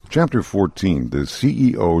Chapter 14, the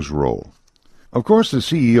CEO's Role. Of course, the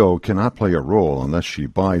CEO cannot play a role unless she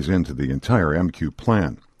buys into the entire MQ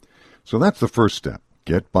plan. So that's the first step.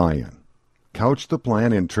 Get buy-in. Couch the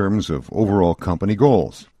plan in terms of overall company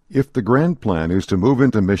goals. If the grand plan is to move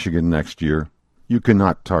into Michigan next year, you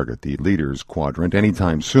cannot target the leaders quadrant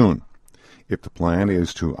anytime soon. If the plan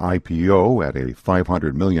is to IPO at a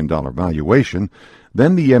 $500 million valuation,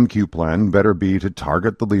 then the MQ plan better be to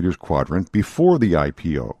target the leaders quadrant before the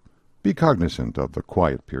IPO. Be cognizant of the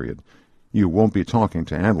quiet period. You won't be talking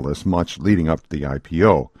to analysts much leading up to the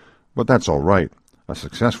IPO, but that's all right. A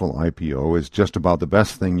successful IPO is just about the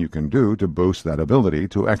best thing you can do to boost that ability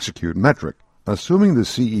to execute metric. Assuming the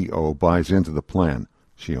CEO buys into the plan,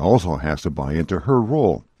 she also has to buy into her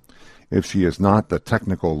role. If she is not the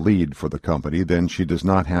technical lead for the company, then she does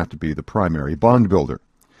not have to be the primary bond builder.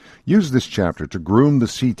 Use this chapter to groom the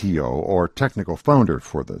CTO or technical founder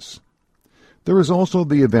for this. There is also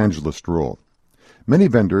the evangelist role. Many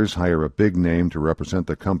vendors hire a big name to represent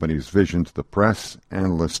the company's vision to the press,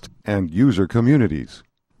 analyst, and user communities.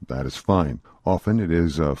 That is fine. Often it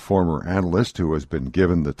is a former analyst who has been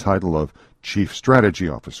given the title of Chief Strategy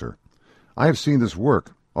Officer. I have seen this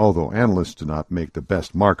work, although analysts do not make the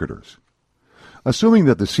best marketers. Assuming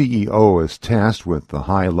that the CEO is tasked with the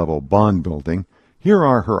high-level bond building, here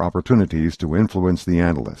are her opportunities to influence the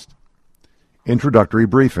analyst. Introductory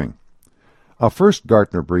briefing. A first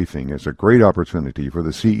Gartner briefing is a great opportunity for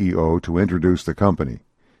the CEO to introduce the company.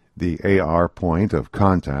 The AR point of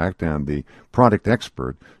contact and the product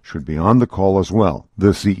expert should be on the call as well. The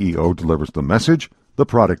CEO delivers the message, the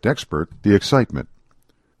product expert the excitement.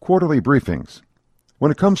 Quarterly briefings.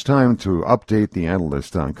 When it comes time to update the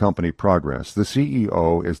analyst on company progress, the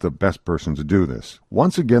CEO is the best person to do this.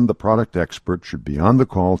 Once again, the product expert should be on the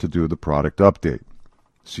call to do the product update.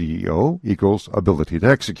 CEO equals ability to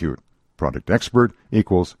execute. Product expert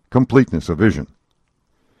equals completeness of vision.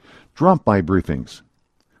 Drop-by briefings.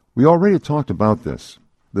 We already talked about this.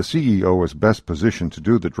 The CEO is best positioned to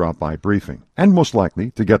do the drop-by briefing, and most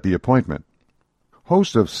likely to get the appointment.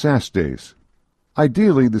 Host of SaaS Days.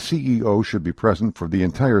 Ideally, the CEO should be present for the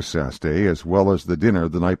entire SaaS Day as well as the dinner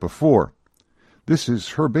the night before. This is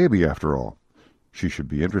her baby, after all. She should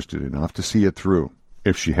be interested enough to see it through.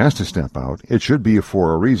 If she has to step out, it should be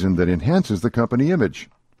for a reason that enhances the company image.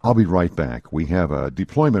 I'll be right back. We have a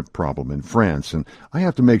deployment problem in France, and I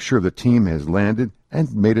have to make sure the team has landed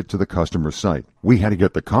and made it to the customer site. We had to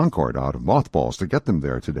get the Concorde out of mothballs to get them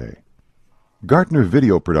there today. Gartner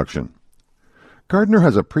Video Production. Gartner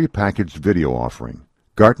has a prepackaged video offering,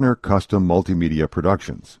 Gartner Custom Multimedia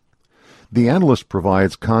Productions. The analyst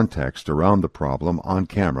provides context around the problem on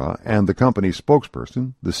camera, and the company's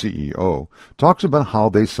spokesperson, the CEO, talks about how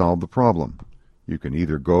they solved the problem. You can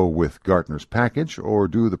either go with Gartner's package or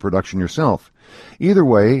do the production yourself. Either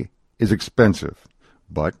way is expensive,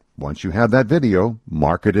 but once you have that video,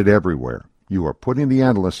 market it everywhere. You are putting the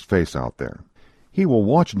analyst's face out there. He will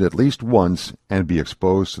watch it at least once and be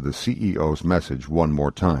exposed to the CEO's message one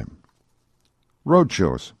more time.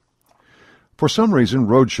 Roadshows. For some reason,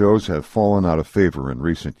 roadshows have fallen out of favor in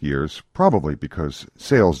recent years, probably because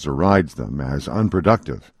sales derides them as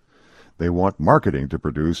unproductive. They want marketing to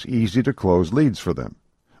produce easy-to-close leads for them,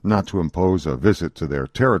 not to impose a visit to their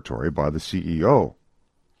territory by the CEO.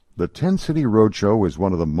 The 10-City Roadshow is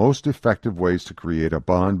one of the most effective ways to create a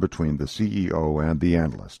bond between the CEO and the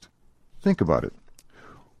analyst. Think about it.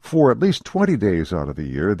 For at least 20 days out of the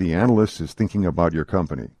year, the analyst is thinking about your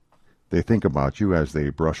company. They think about you as they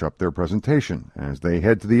brush up their presentation, as they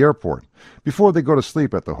head to the airport, before they go to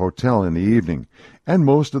sleep at the hotel in the evening, and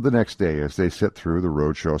most of the next day as they sit through the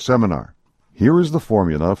roadshow seminar. Here is the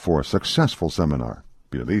formula for a successful seminar.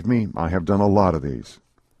 Believe me, I have done a lot of these.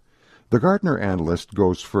 The Gartner analyst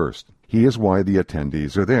goes first. He is why the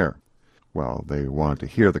attendees are there. Well, they want to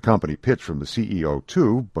hear the company pitch from the CEO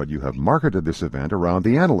too, but you have marketed this event around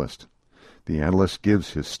the analyst. The analyst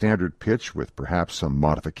gives his standard pitch with perhaps some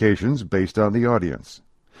modifications based on the audience.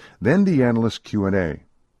 Then the analyst Q&A.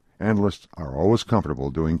 Analysts are always comfortable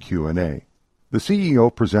doing Q&A. The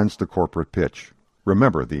CEO presents the corporate pitch.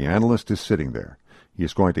 Remember, the analyst is sitting there. He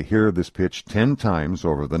is going to hear this pitch 10 times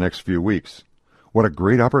over the next few weeks. What a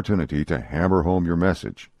great opportunity to hammer home your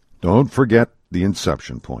message. Don't forget the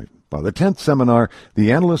inception point. By the 10th seminar,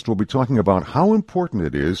 the analyst will be talking about how important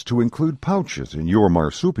it is to include pouches in your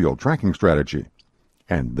marsupial tracking strategy.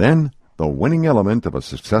 And then, the winning element of a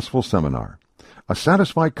successful seminar. A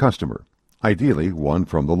satisfied customer, ideally one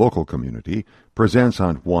from the local community, presents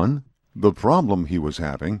on 1, the problem he was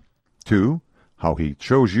having, 2, how he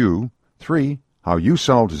chose you, 3, how you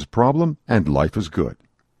solved his problem, and life is good.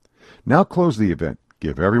 Now close the event.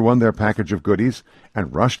 Give everyone their package of goodies,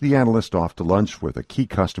 and rush the analyst off to lunch with a key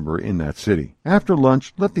customer in that city. After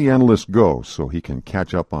lunch, let the analyst go so he can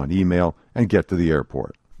catch up on email and get to the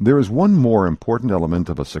airport. There is one more important element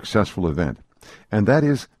of a successful event, and that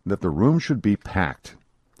is that the room should be packed.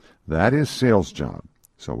 That is sales job,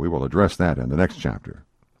 so we will address that in the next chapter.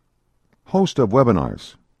 Host of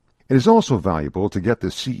webinars. It is also valuable to get the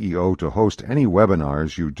CEO to host any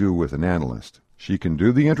webinars you do with an analyst. She can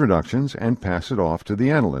do the introductions and pass it off to the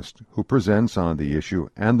analyst, who presents on the issue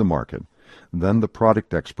and the market. Then the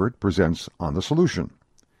product expert presents on the solution.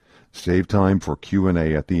 Save time for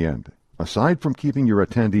Q&A at the end. Aside from keeping your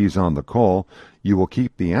attendees on the call, you will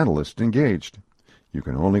keep the analyst engaged. You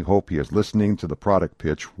can only hope he is listening to the product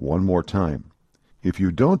pitch one more time. If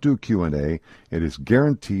you don't do Q&A, it is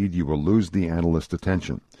guaranteed you will lose the analyst's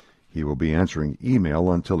attention. He will be answering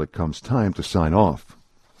email until it comes time to sign off.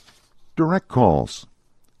 Direct calls.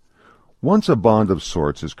 Once a bond of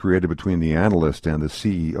sorts is created between the analyst and the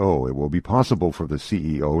CEO, it will be possible for the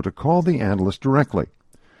CEO to call the analyst directly.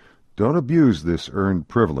 Don't abuse this earned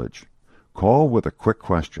privilege. Call with a quick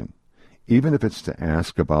question, even if it's to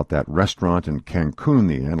ask about that restaurant in Cancun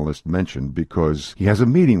the analyst mentioned because he has a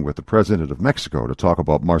meeting with the president of Mexico to talk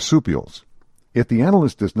about marsupials. If the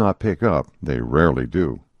analyst does not pick up, they rarely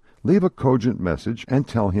do, leave a cogent message and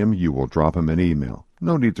tell him you will drop him an email.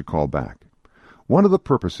 No need to call back. One of the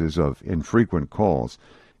purposes of infrequent calls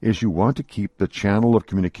is you want to keep the channel of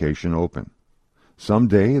communication open.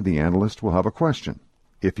 Someday the analyst will have a question.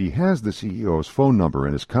 If he has the CEO's phone number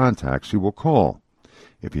in his contacts, he will call.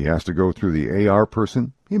 If he has to go through the AR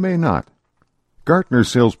person, he may not. Gartner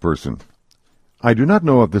salesperson. I do not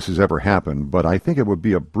know if this has ever happened, but I think it would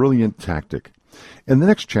be a brilliant tactic. In the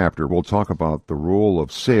next chapter, we'll talk about the role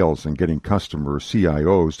of sales in getting customer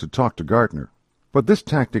CIOs to talk to Gartner. But this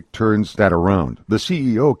tactic turns that around. The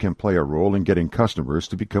CEO can play a role in getting customers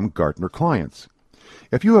to become Gartner clients.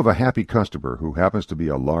 If you have a happy customer who happens to be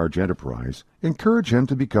a large enterprise, encourage him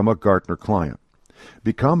to become a Gartner client.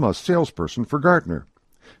 Become a salesperson for Gartner.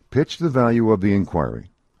 Pitch the value of the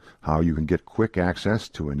inquiry, how you can get quick access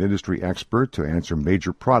to an industry expert to answer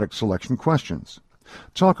major product selection questions.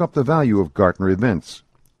 Talk up the value of Gartner events.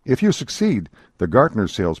 If you succeed, the Gartner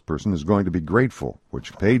salesperson is going to be grateful,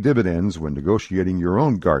 which pay dividends when negotiating your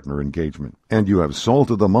own Gartner engagement. And you have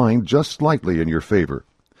salted the mind just slightly in your favor.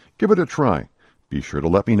 Give it a try. Be sure to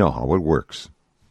let me know how it works.